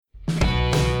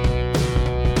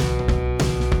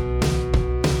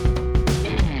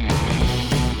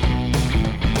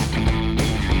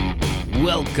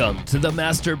Welcome to the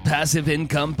Master Passive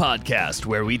Income Podcast,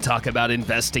 where we talk about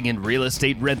investing in real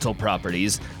estate rental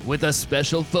properties with a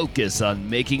special focus on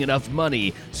making enough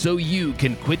money so you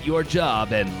can quit your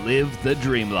job and live the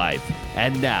dream life.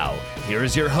 And now, here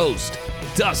is your host,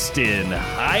 Dustin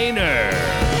Heiner.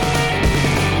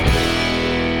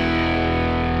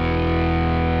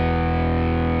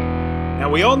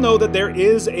 Now, we all know that there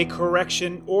is a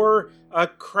correction or a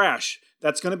crash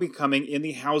that's going to be coming in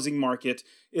the housing market.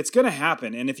 It's going to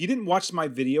happen. And if you didn't watch my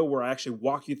video where I actually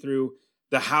walk you through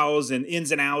the house and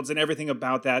ins and outs and everything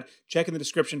about that, check in the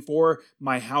description for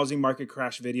my housing market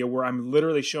crash video where I'm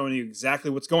literally showing you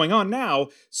exactly what's going on now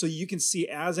so you can see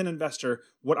as an investor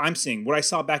what I'm seeing, what I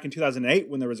saw back in 2008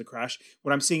 when there was a crash,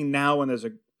 what I'm seeing now when there's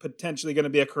a potentially going to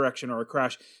be a correction or a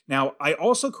crash. Now, I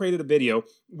also created a video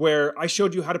where I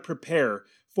showed you how to prepare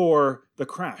for the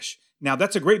crash. Now,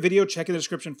 that's a great video. Check in the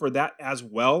description for that as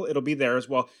well. It'll be there as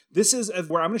well. This is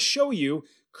where I'm going to show you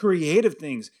creative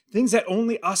things that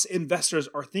only us investors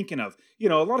are thinking of. You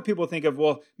know, a lot of people think of,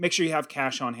 well, make sure you have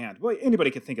cash on hand. Well,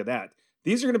 anybody can think of that.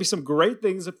 These are going to be some great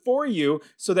things for you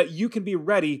so that you can be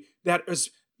ready. That is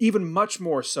even much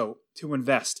more so to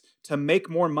invest, to make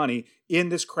more money in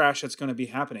this crash that's going to be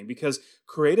happening, because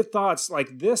creative thoughts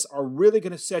like this are really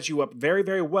going to set you up very,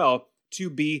 very well to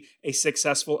be a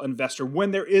successful investor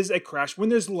when there is a crash, when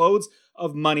there's loads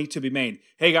of money to be made.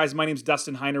 Hey guys, my name's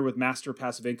Dustin Heiner with Master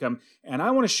Passive Income, and I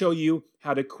want to show you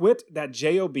how to quit that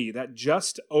JOB, that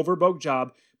just over broke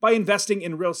job, by investing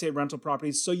in real estate rental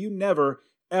properties so you never,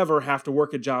 ever have to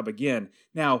work a job again.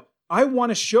 Now, I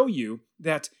want to show you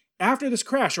that after this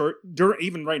crash, or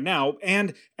even right now,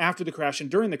 and after the crash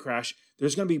and during the crash,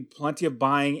 there's going to be plenty of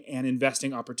buying and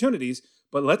investing opportunities.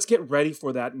 But let's get ready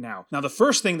for that now. Now, the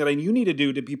first thing that you need to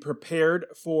do to be prepared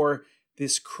for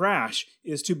this crash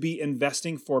is to be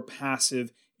investing for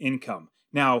passive income.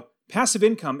 Now, passive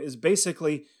income is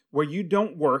basically where you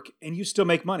don't work and you still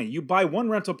make money. You buy one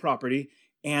rental property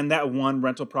and that one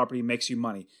rental property makes you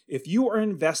money. If you are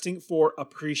investing for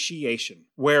appreciation,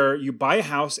 where you buy a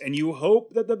house and you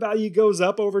hope that the value goes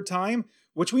up over time,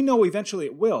 which we know eventually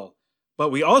it will, but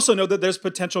we also know that there's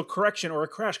potential correction or a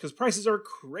crash because prices are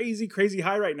crazy, crazy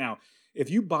high right now.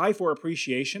 If you buy for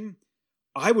appreciation,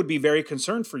 I would be very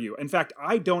concerned for you. In fact,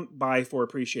 I don't buy for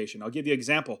appreciation. I'll give you an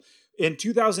example. In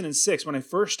 2006, when I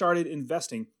first started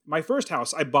investing, my first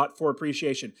house I bought for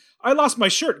appreciation. I lost my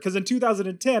shirt because in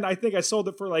 2010, I think I sold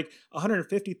it for like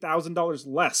 $150,000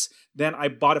 less than I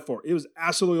bought it for. It was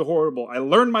absolutely horrible. I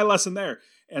learned my lesson there.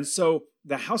 And so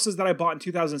the houses that I bought in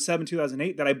 2007,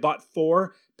 2008 that I bought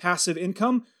for passive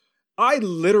income, I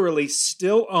literally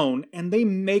still own, and they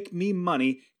make me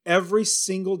money every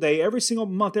single day, every single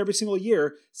month, every single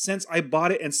year since I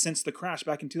bought it and since the crash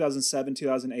back in 2007,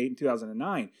 2008, and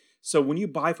 2009. So when you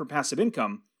buy for passive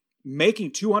income,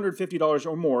 making $250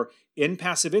 or more in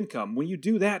passive income, when you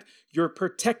do that, you're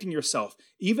protecting yourself.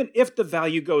 Even if the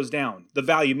value goes down, the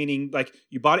value meaning like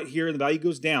you bought it here and the value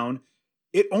goes down,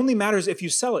 it only matters if you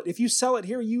sell it. If you sell it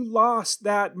here, you lost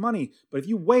that money. But if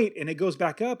you wait and it goes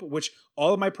back up, which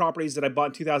all of my properties that I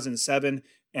bought in 2007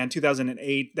 and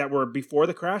 2008 that were before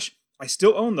the crash, I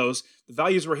still own those. The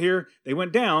values were here. They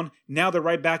went down. Now they're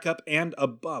right back up and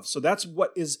above. So that's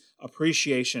what is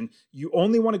appreciation. You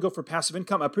only want to go for passive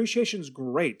income. Appreciation is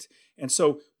great. And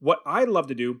so what I love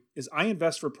to do is I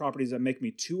invest for properties that make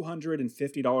me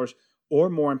 $250 or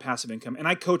more in passive income. And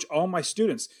I coach all my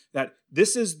students that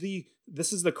this is the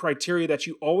criteria that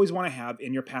you always want to have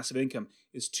in your passive income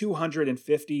is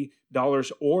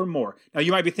 $250 or more. Now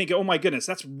you might be thinking, oh my goodness,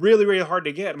 that's really, really hard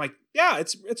to get. I'm like, yeah,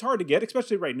 it's hard to get,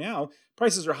 especially right now.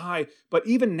 Prices are high, but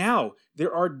even now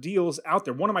there are deals out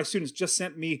there. One of my students just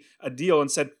sent me a deal and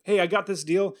said, hey, I got this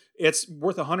deal. It's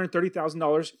worth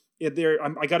 $130,000.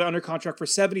 I got it under contract for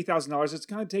 $70,000. It's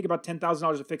going to take about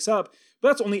 $10,000 to fix up, but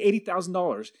that's only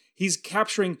 $80,000. He's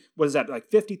capturing, what is that,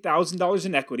 like $50,000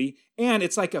 in equity, and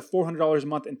it's like a $400 a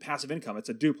month in passive income. It's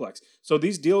a duplex. So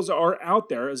these deals are out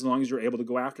there as long as you're able to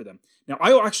go after them. Now,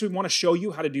 I actually want to show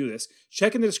you how to do this.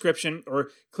 Check in the description or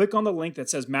click on the link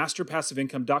that says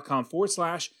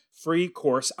masterpassiveincome.com/free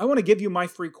course. I want to give you my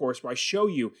free course where I show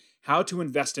you how to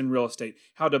invest in real estate,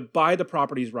 how to buy the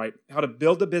properties right, how to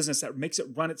build a business that makes it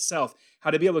run itself,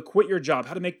 how to be able to quit your job,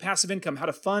 how to make passive income, how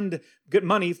to fund good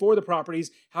money for the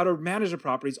properties, how to manage the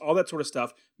properties, all that sort of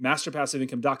stuff.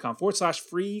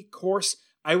 masterpassiveincome.com/free course.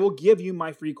 I will give you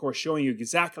my free course showing you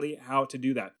exactly how to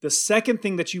do that. The second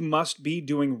thing that you must be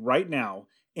doing right now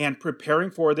and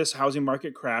preparing for this housing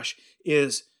market crash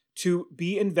is to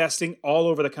be investing all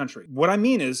over the country. What I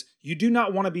mean is you do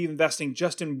not want to be investing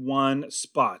just in one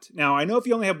spot. Now, I know if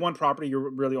you only have one property, you're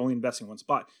really only investing in one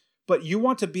spot, but you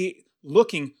want to be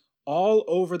looking all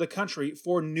over the country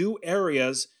for new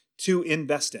areas to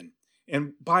invest in.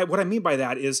 And by what I mean by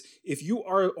that is if you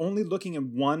are only looking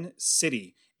in one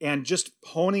city and just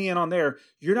honing in on there,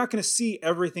 you're not going to see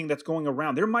everything that's going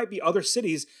around. There might be other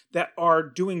cities that are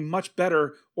doing much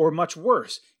better or much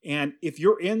worse. And if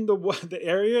you're in the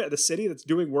area, the city that's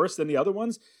doing worse than the other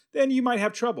ones, then you might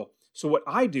have trouble. So what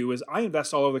I do is I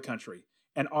invest all over the country.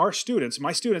 And our students,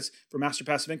 my students for Master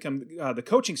Passive Income, the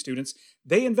coaching students,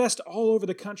 they invest all over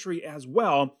the country as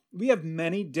well. We have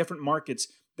many different markets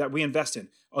that we invest in.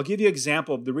 I'll give you an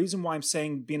example of the reason why I'm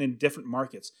saying being in different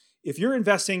markets. If you're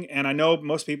investing, and I know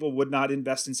most people would not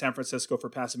invest in San Francisco for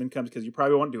passive income because you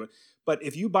probably won't do it, but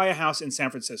if you buy a house in San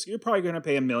Francisco, you're probably going to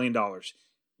pay $1 million.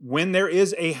 When there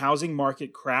is a housing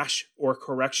market crash or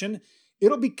correction,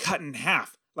 it'll be cut in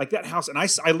half. Like that house, and I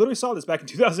literally saw this back in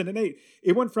 2008.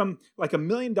 It went from like $1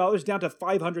 million down to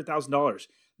 $500,000.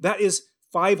 That is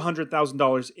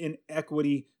 $500,000 in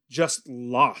equity just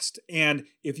lost. And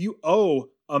if you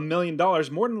owe $1 million,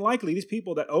 more than likely these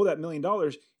people that owe that $1 million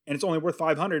and it's only worth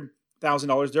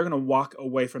 $500,000, they're going to walk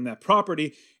away from that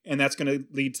property, and that's going to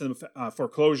lead to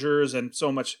foreclosures and so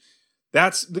much.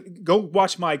 Go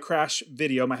watch my crash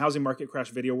video, my housing market crash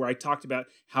video, where I talked about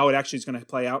how it actually is going to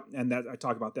play out, and that I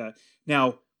talk about that.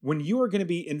 Now, when you are going to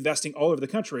be investing all over the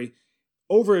country,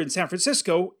 over in San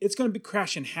Francisco, it's going to be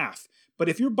crash in half. But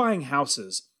if you're buying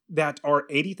houses that are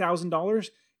 $80,000,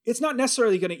 it's not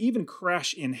necessarily going to even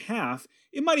crash in half.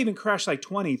 It might even crash like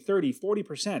 20, 30,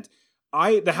 40%.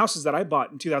 The houses that I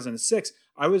bought in 2006,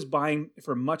 I was buying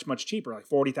for much, much cheaper, like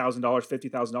 $40,000,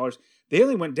 $50,000. They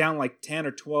only went down like $10,000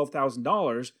 or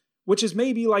 $12,000, which is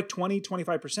maybe like 20,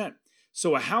 25%.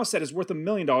 So a house that is worth $1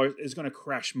 million is going to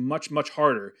crash much, much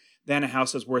harder than a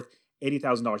house that's worth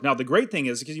 $80,000. Now, the great thing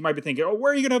is, because you might be thinking, oh,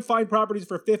 where are you going to find properties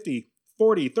for $50,000,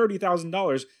 $40,000,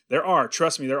 $30,000? There are.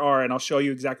 Trust me, there are. And I'll show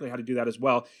you exactly how to do that as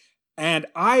well. And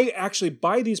I actually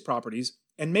buy these properties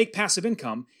and make passive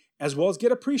income, as well as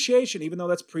get appreciation, even though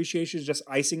that's appreciation is just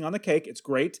icing on the cake. It's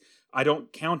great. I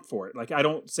don't count for it. Like, I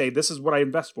don't say this is what I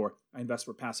invest for. I invest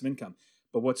for passive income.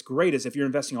 But what's great is if you're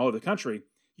investing all over the country,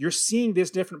 you're seeing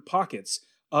these different pockets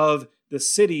of the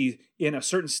city in a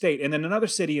certain state, and then another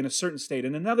city in a certain state,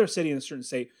 and another city in a certain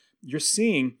state. You're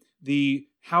seeing the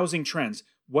housing trends,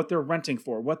 what they're renting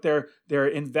for, what they're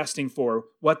investing for,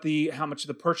 how much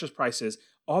the purchase price is,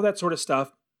 all that sort of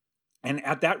stuff. And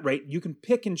at that rate, you can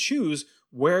pick and choose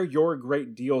where your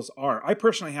great deals are. I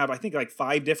personally have, I think, like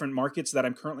 5 different markets that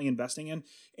I'm currently investing in.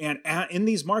 And in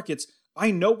these markets, I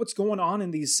know what's going on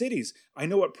in these cities. I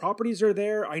know what properties are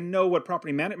there. I know what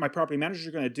my property managers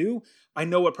are going to do. I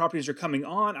know what properties are coming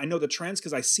on. I know the trends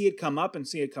because I see it come up and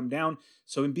see it come down.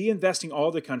 So be investing all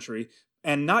over the country,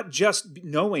 and not just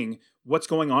knowing what's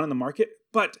going on in the market,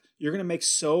 but you're going to make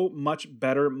so much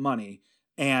better money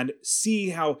and see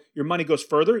how your money goes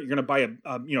further. You're going to buy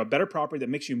a better property that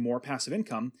makes you more passive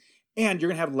income, and you're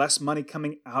going to have less money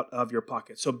coming out of your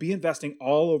pocket. So be investing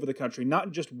all over the country, not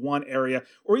in just one area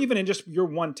or even in just your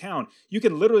one town. You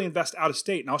can literally invest out of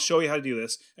state, and I'll show you how to do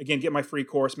this. Again, get my free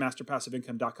course,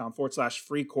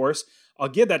 masterpassiveincome.com/free course. I'll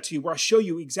give that to you where I'll show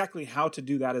you exactly how to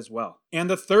do that as well. And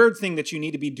the third thing that you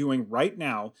need to be doing right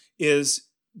now is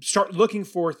start looking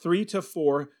for 3 to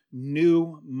 4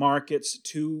 new markets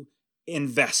to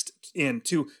invest in,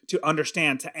 to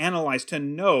understand, to analyze, to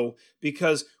know,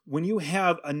 because when you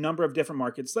have a number of different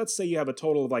markets, let's say you have a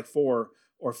total of like 4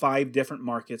 or 5 different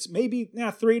markets, maybe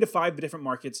 3 to 5 different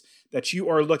markets that you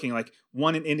are looking, like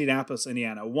one in Indianapolis,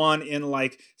 Indiana, one in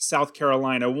like South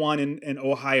Carolina, one in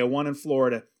Ohio, one in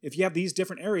Florida. If you have these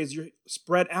different areas, you're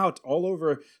spread out all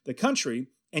over the country,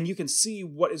 and you can see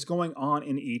what is going on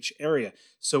in each area.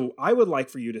 So I would like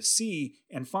for you to see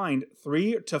and find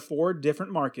 3 to 4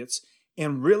 different markets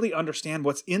and really understand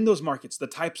what's in those markets, the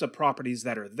types of properties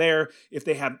that are there. If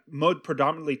they have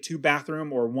predominantly 2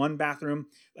 bathroom or 1 bathroom,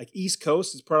 like East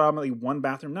Coast is predominantly 1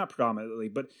 bathroom, not predominantly,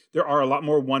 but there are a lot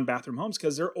more 1 bathroom homes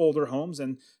because they're older homes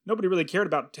and nobody really cared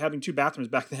about having 2 bathrooms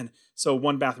back then. So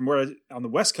 1 bathroom, whereas on the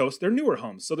West Coast, they're newer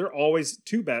homes. So they're always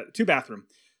 2 bathroom.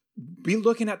 Be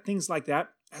looking at things like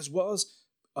that, as well as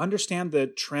understand the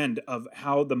trend of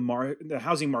how the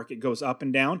housing market goes up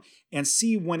and down, and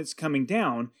see when it's coming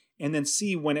down, and then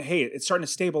see when it's starting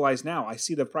to stabilize now. I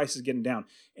see the prices getting down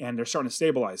and they're starting to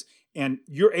stabilize. And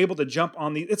you're able to jump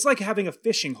on it's like having a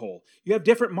fishing hole. You have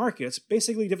different markets,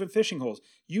 basically different fishing holes.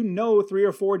 3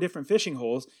 or 4 different fishing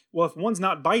holes. Well, if one's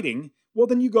not biting, Well,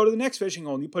 then you go to the next fishing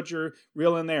hole and you put your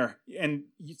reel in there and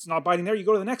it's not biting there. You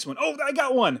go to the next one. Oh, I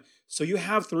got one. So you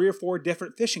have 3 or 4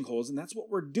 different fishing holes. And that's what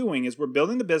we're doing is we're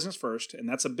building the business first. And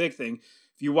that's a big thing.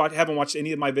 If you haven't watched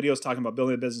any of my videos talking about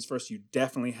building a business first, you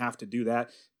definitely have to do that.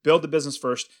 Build the business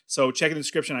first. So check in the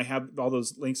description. I have all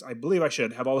those links. I believe I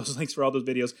should have all those links for all those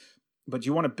videos. But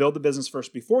you want to build the business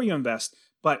first before you invest.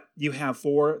 But you have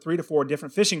 3 to 4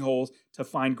 different fishing holes to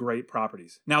find great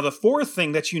properties. Now, the fourth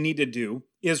thing that you need to do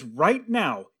is right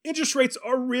now, interest rates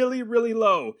are really, really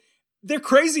low. They're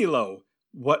crazy low.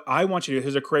 What I want you to do,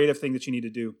 here's a creative thing that you need to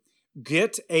do.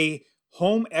 Get a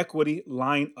home equity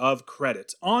line of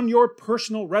credit on your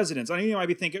personal residence. I know you might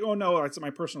be thinking, oh no, that's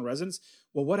my personal residence.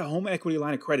 Well, what a home equity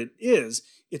line of credit is,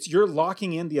 it's you're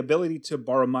locking in the ability to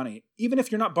borrow money, even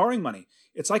if you're not borrowing money.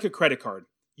 It's like a credit card.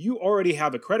 You already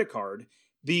have a credit card.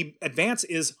 The advance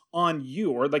is on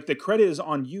you, or like the credit is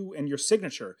on you and your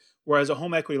signature, whereas a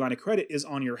home equity line of credit is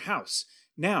on your house.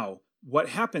 Now, what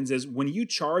happens is when you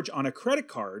charge on a credit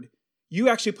card, you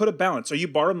actually put a balance. So you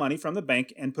borrow money from the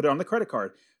bank and put it on the credit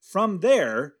card. From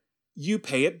there, you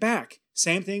pay it back.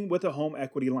 Same thing with a home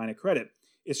equity line of credit.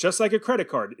 It's just like a credit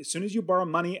card. As soon as you borrow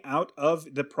money out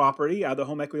of the property, out of the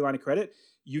home equity line of credit,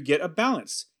 you get a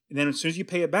balance. And then as soon as you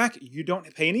pay it back, you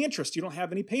don't pay any interest. You don't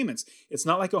have any payments. It's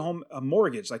not like a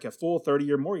mortgage, like a full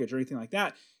 30-year mortgage or anything like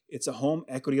that. It's a home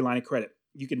equity line of credit.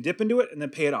 You can dip into it and then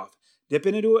pay it off. Dip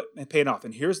into it and pay it off.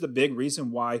 And here's the big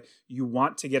reason why you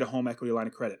want to get a home equity line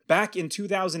of credit. Back in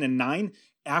 2009,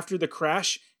 after the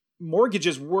crash,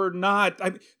 mortgages were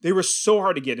they were so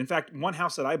hard to get. In fact, one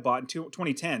house that I bought in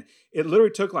 2010, it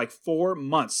literally took like 4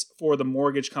 months for the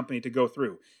mortgage company to go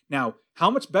through. Now,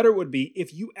 how much better it would be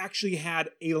if you actually had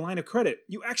a line of credit?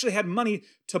 You actually had money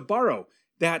to borrow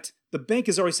that the bank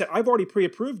has already said, I've already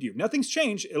pre-approved you. Nothing's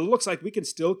changed. It looks like we can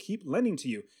still keep lending to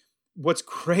you. What's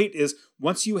great is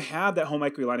once you have that home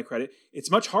equity line of credit,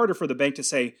 it's much harder for the bank to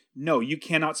say, no, you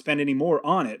cannot spend any more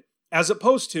on it, as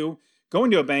opposed to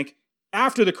going to a bank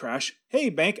after the crash. Hey,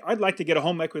 bank, I'd like to get a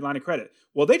home equity line of credit.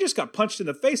 Well, they just got punched in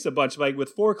the face a bunch, like with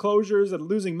foreclosures and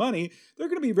losing money. They're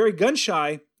going to be very gun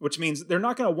shy, which means they're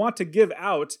not going to want to give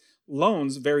out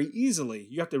loans very easily.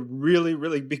 You have to really,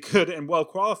 really be good and well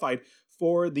qualified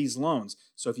for these loans.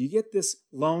 So if you get this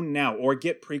loan now or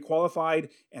get pre-qualified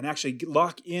and actually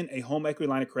lock in a home equity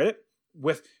line of credit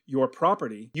with your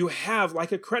property, you have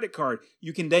like a credit card.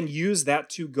 You can then use that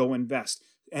to go invest.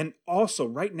 And also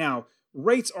right now,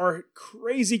 rates are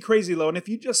crazy, crazy low. And if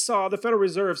you just saw, the Federal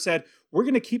Reserve said, we're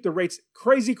going to keep the rates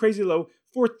crazy, crazy low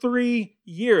for 3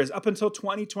 years, up until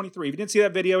 2023. If you didn't see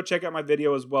that video, check out my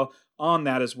video as well on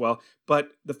that as well. But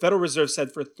the Federal Reserve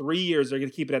said for 3 years, they're going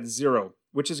to keep it at 0,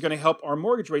 which is going to help our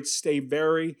mortgage rates stay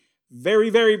very, very,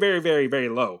 very, very, very, very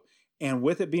low. And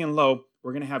with it being low,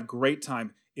 we're going to have great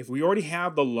time. If we already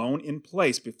have the loan in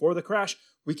place before the crash,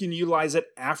 we can utilize it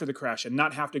after the crash and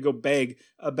not have to go beg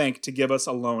a bank to give us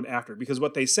a loan after. Because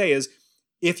what they say is,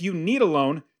 if you need a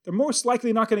loan, they're most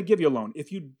likely not going to give you a loan.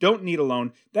 If you don't need a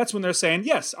loan, that's when they're saying,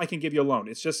 yes, I can give you a loan.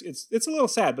 It's a little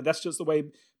sad, but that's just the way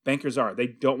bankers are. They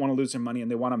don't want to lose their money and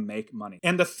they want to make money.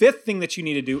 And the fifth thing that you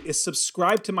need to do is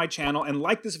subscribe to my channel and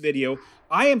like this video.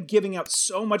 I am giving out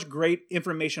so much great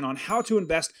information on how to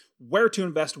invest, where to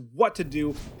invest, what to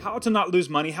do, how to not lose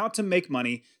money, how to make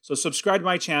money. So subscribe to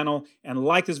my channel and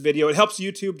like this video. It helps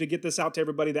YouTube to get this out to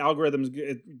everybody. The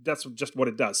algorithms, that's just what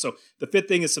it does. So the fifth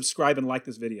thing is subscribe and like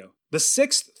this video. The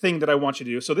sixth thing that I want you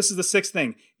to do, so this is the sixth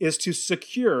thing, is to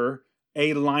secure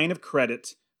a line of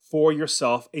credit for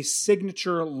yourself, a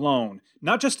signature loan.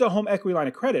 Not just a home equity line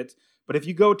of credit, but if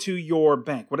you go to your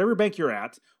bank, whatever bank you're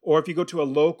at, or if you go to a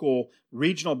local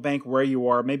regional bank where you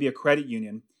are, maybe a credit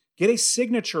union, get a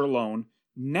signature loan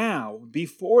now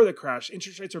before the crash.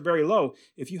 Interest rates are very low.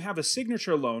 If you have a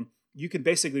signature loan, you can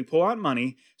basically pull out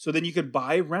money, so then you could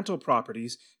buy rental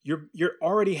properties. You're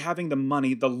already having the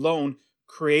money, the loan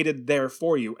created there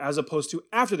for you, as opposed to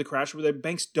after the crash where the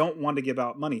banks don't want to give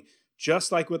out money.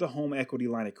 Just like with a home equity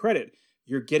line of credit,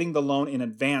 you're getting the loan in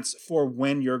advance for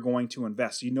when you're going to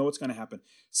invest. You know what's going to happen.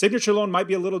 Signature loan might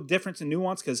be a little different and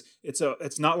nuanced because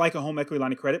it's not like a home equity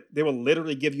line of credit. They will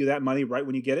literally give you that money right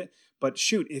when you get it. But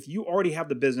shoot, if you already have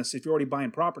the business, if you're already buying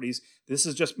properties, this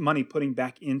is just money putting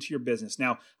back into your business.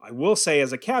 Now, I will say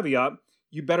as a caveat,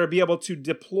 you better be able to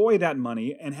deploy that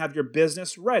money and have your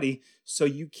business ready so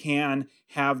you can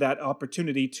have that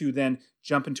opportunity to then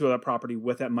jump into a property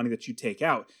with that money that you take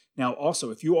out. Now,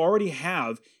 also, if you already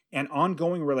have an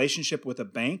ongoing relationship with a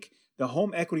bank, the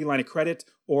home equity line of credit,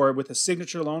 or with a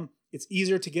signature loan, it's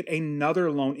easier to get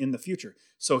another loan in the future.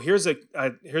 So here's a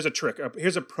trick.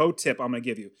 Here's a pro tip I'm going to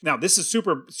give you. Now, this is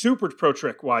super pro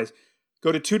trick wise.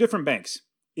 Go to 2 different banks.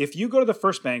 If you go to the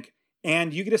first bank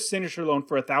and you get a signature loan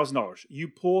for $1,000. You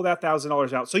pull that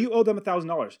 $1,000 out. So you owe them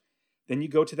 $1,000. Then you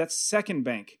go to that second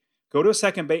bank. Go to a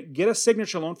second bank, get a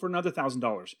signature loan for another $1,000.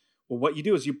 Well, what you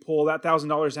do is you pull that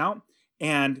 $1,000 out,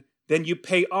 and then you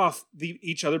pay off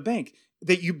each other bank.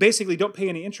 That you basically don't pay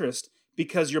any interest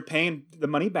because you're paying the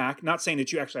money back. Not saying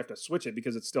that you actually have to switch it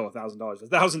because it's still $1,000.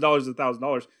 $1,000 is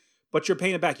 $1,000, but you're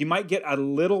paying it back. You might get a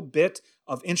little bit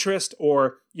of interest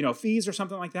or fees or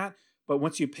something like that. But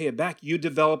once you pay it back, you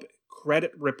develop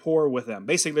credit rapport with them.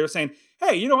 Basically, they're saying,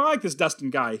 hey, I like this Dustin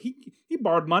guy. He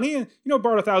borrowed money and,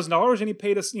 borrowed $1,000 and he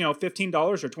paid us, $15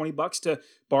 or $20 to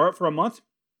borrow it for a month.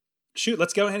 Shoot,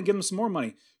 let's go ahead and give them some more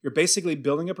money. You're basically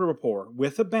building up a rapport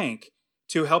with a bank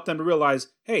to help them to realize,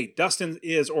 hey, Dustin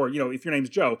is, or, if your name's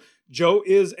Joe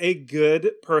is a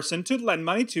good person to lend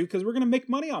money to because we're going to make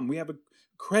money on. We have a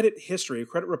credit history, a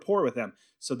credit rapport with them.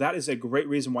 So that is a great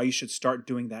reason why you should start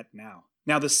doing that now.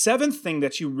 Now, the seventh thing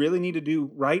that you really need to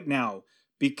do right now,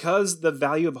 because the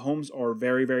value of homes are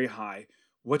very, very high,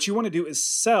 what you want to do is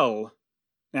sell.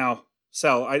 Now,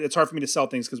 it's hard for me to sell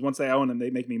things because once I own them,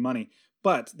 they make me money.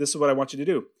 But this is what I want you to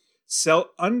do. Sell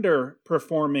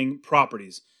underperforming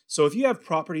properties. So if you have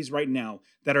properties right now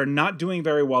that are not doing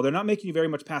very well, they're not making you very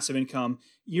much passive income,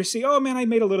 you see, oh man, I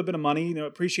made a little bit of money,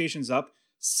 appreciation's up,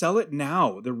 sell it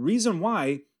now. The reason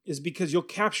why is because you'll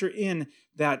capture in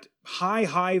that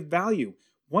high value.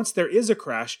 Once there is a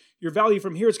crash, your value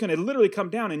from here is going to literally come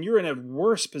down and you're in a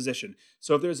worse position.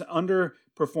 So if there's an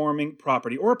underperforming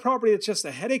property or a property that's just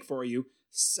a headache for you,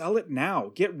 sell it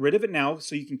now. Get rid of it now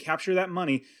so you can capture that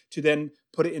money to then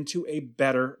put it into a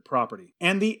better property.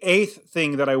 And the eighth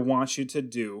thing that I want you to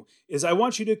do is I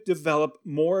want you to develop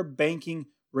more banking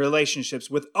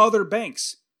relationships with other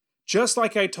banks. Just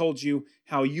like I told you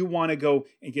how you want to go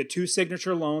and get 2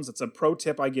 signature loans. That's a pro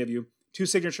tip I give you. 2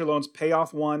 signature loans, pay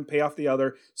off one, pay off the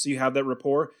other, so you have that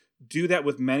rapport. Do that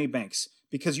with many banks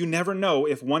because you never know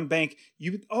if one bank,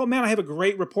 I have a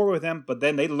great rapport with them, but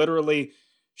then they literally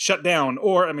shut down.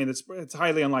 Or, it's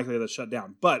highly unlikely they'll shut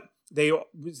down, but they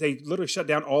literally shut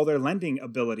down all their lending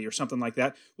ability or something like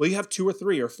that. Well, you have 2 or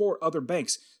 3 or 4 other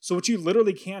banks. So what you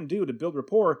literally can do to build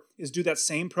rapport is do that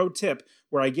same pro tip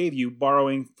where I gave you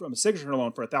borrowing from a signature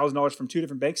loan for $1,000 from 2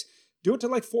 different banks. Do it to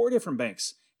like 4 different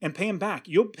banks and pay them back.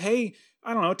 You'll pay,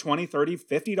 $20, $30,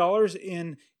 $50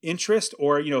 in interest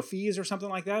or, fees or something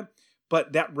like that.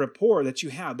 But that rapport that you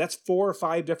have, that's 4 or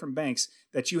 5 different banks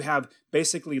that you have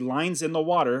basically lines in the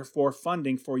water for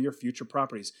funding for your future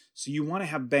properties. So you want to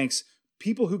have banks,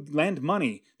 people who lend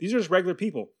money. These are just regular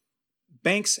people.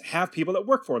 Banks have people that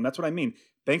work for them. That's what I mean.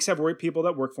 Banks have people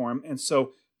that work for them. And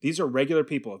so these are regular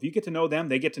people. If you get to know them,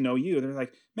 they get to know you. They're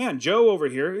like, man, Joe over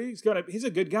here, he's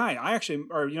a good guy.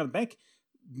 The bank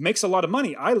makes a lot of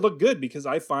money. I look good because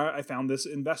I found this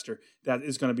investor that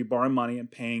is going to be borrowing money and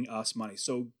paying us money.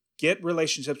 So get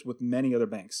relationships with many other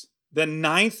banks. The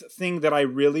 9th thing that I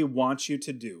really want you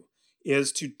to do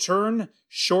is to turn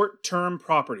short-term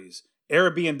properties,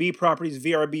 Airbnb properties,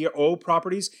 VRBO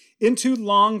properties, into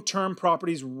long-term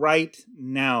properties right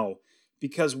now.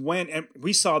 Because and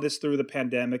we saw this through the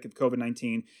pandemic of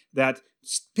COVID-19, that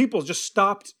people just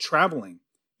stopped traveling.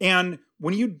 And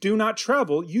when you do not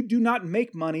travel, you do not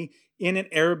make money in an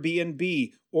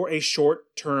Airbnb or a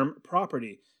short-term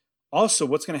property. Also,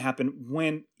 what's going to happen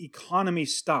when economy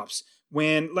stops,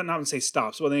 when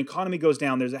the economy goes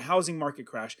down, there's a housing market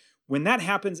crash. When that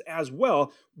happens as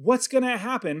well, what's going to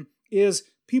happen is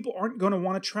people aren't going to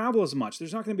want to travel as much.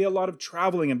 There's not going to be a lot of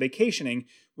traveling and vacationing,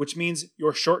 which means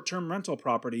your short-term rental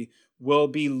property will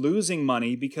be losing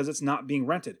money because it's not being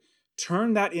rented.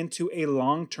 Turn that into a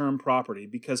long-term property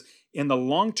because in the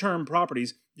long-term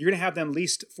properties, you're going to have them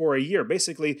leased for a year.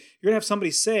 Basically, you're going to have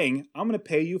somebody saying, I'm going to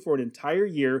pay you for an entire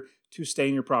year to stay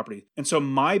in your property. And so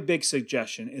my big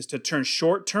suggestion is to turn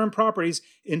short-term properties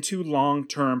into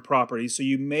long-term properties so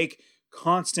you make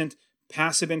constant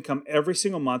passive income every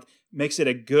single month, makes it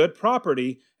a good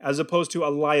property as opposed to a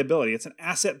liability. It's an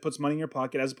asset that puts money in your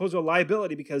pocket as opposed to a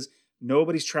liability because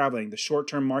nobody's traveling. The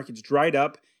short-term market's dried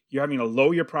up. You're having to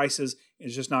lower your prices.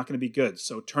 It's just not going to be good.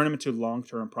 So turn them into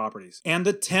long-term properties. And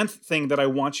the 10th thing that I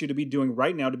want you to be doing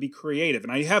right now to be creative,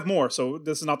 and I have more, so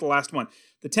this is not the last one.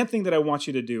 The 10th thing that I want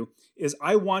you to do is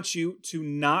I want you to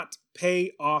not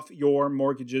pay off your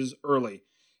mortgages early,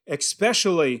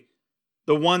 especially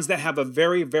the ones that have a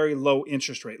very, very low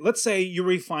interest rate. Let's say you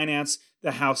refinance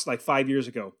the house like 5 years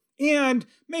ago. And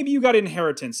maybe you got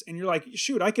inheritance and you're like,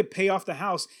 shoot, I could pay off the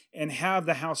house and have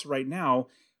the house right now.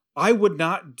 I would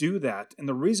not do that. And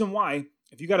the reason why,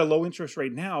 if you got a low interest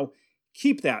rate now,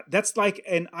 keep that. That's like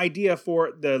an idea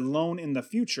for the loan in the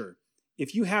future.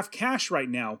 If you have cash right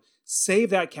now, save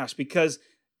that cash because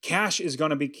Cash is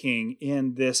going to be king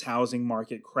in this housing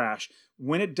market crash.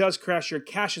 When it does crash, your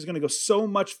cash is going to go so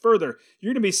much further.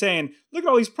 You're going to be saying, look at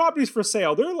all these properties for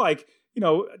sale. They're like,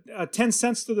 10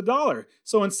 cents to the dollar.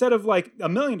 So instead of like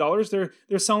 $1 million,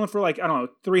 they're selling for like, I don't know,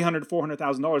 $300,000,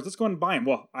 $400,000. Let's go ahead and buy them.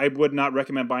 Well, I would not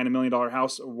recommend buying $1 million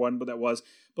house or one, but that was.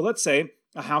 But let's say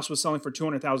a house was selling for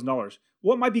 $200,000.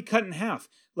 Well, it might be cut in half.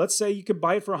 Let's say you could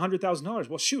buy it for $100,000.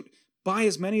 Well, shoot, buy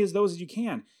as many as those as you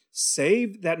can.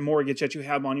 Save that mortgage that you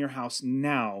have on your house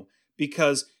now,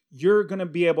 because you're going to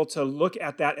be able to look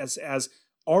at that as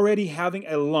already having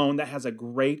a loan that has a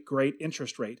great, great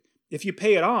interest rate. If you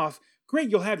pay it off, great,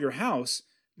 you'll have your house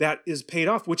that is paid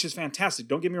off, which is fantastic.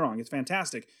 Don't get me wrong, it's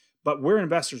fantastic. But we're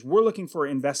investors. We're looking for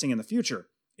investing in the future.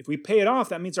 If we pay it off,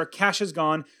 that means our cash is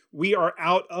gone. We are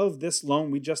out of this loan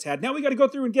we just had. Now we got to go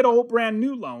through and get a whole brand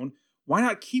new loan. Why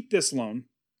not keep this loan,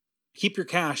 keep your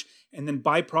cash, and then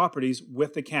buy properties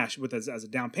with the cash, with as a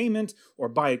down payment, or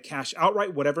buy it cash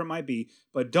outright, whatever it might be.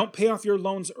 But don't pay off your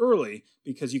loans early,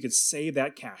 because you could save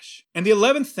that cash. And the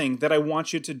 11th thing that I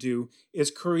want you to do is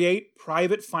create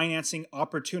private financing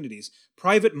opportunities,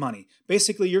 private money.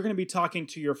 Basically, you're going to be talking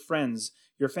to your friends,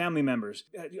 your family members,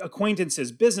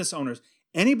 acquaintances, business owners,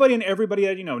 anybody and everybody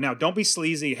that you know. Now, don't be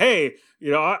sleazy. Hey,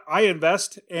 I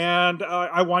invest and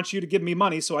I want you to give me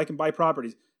money so I can buy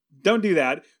properties. Don't do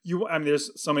that.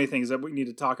 There's so many things that we need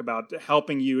to talk about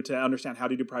helping you to understand how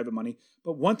to do private money.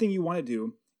 But one thing you want to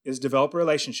do is develop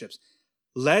relationships.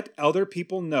 Let other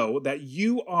people know that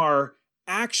you are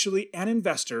actually an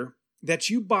investor, that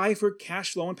you buy for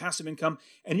cash flow and passive income,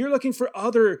 and you're looking for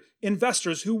other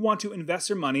investors who want to invest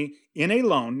their money in a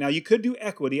loan. Now, you could do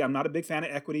equity. I'm not a big fan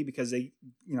of equity because they,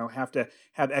 have to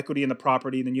have equity in the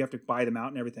property, and then you have to buy them out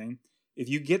and everything. If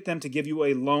you get them to give you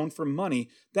a loan for money,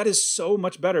 that is so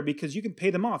much better because you can pay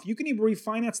them off. You can even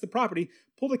refinance the property,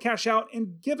 pull the cash out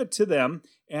and give it to them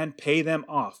and pay them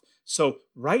off. So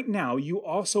right now, you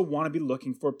also want to be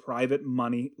looking for private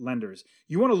money lenders.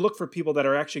 You want to look for people that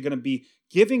are actually going to be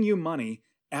giving you money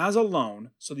as a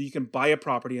loan so that you can buy a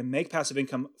property and make passive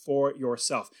income for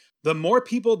yourself. The more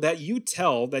people that you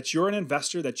tell that you're an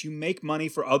investor, that you make money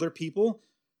for other people,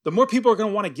 the more people are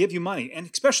going to want to give you money. And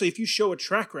especially if you show a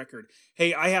track record.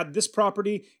 Hey, I had this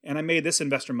property and I made this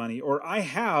investor money. Or I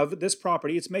have this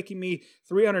property, it's making me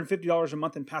 $350 a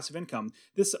month in passive income.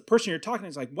 This person you're talking to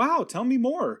is like, wow, tell me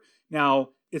more. Now,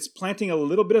 it's planting a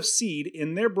little bit of seed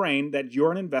in their brain that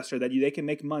you're an investor, that they can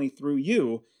make money through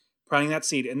you, planting that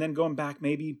seed. And then going back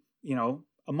maybe,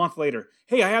 a month later.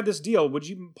 Hey, I have this deal. Would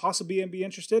you possibly be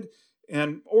interested?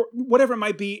 Or whatever it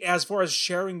might be, as far as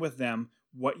sharing with them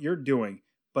what you're doing.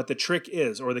 But the trick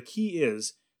is, or the key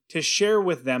is, to share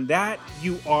with them that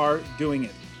you are doing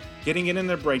it. Getting it in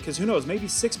their brain. Because who knows, maybe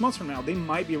 6 months from now, they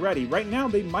might be ready. Right now,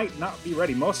 they might not be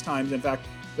ready. Most times, in fact,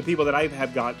 the people that I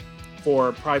have got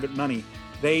for private money,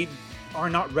 they are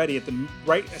not ready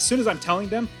as soon as I'm telling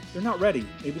them, they're not ready.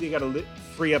 Maybe they got to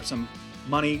free up some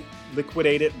money,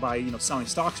 liquidate it by selling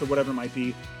stocks or whatever it might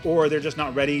be. Or they're just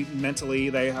not ready mentally.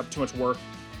 They have too much work.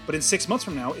 But in 6 months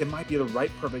from now, it might be the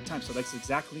right perfect time. So that's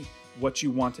exactly what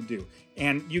you want to do.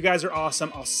 And you guys are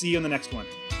awesome. I'll see you in the next one.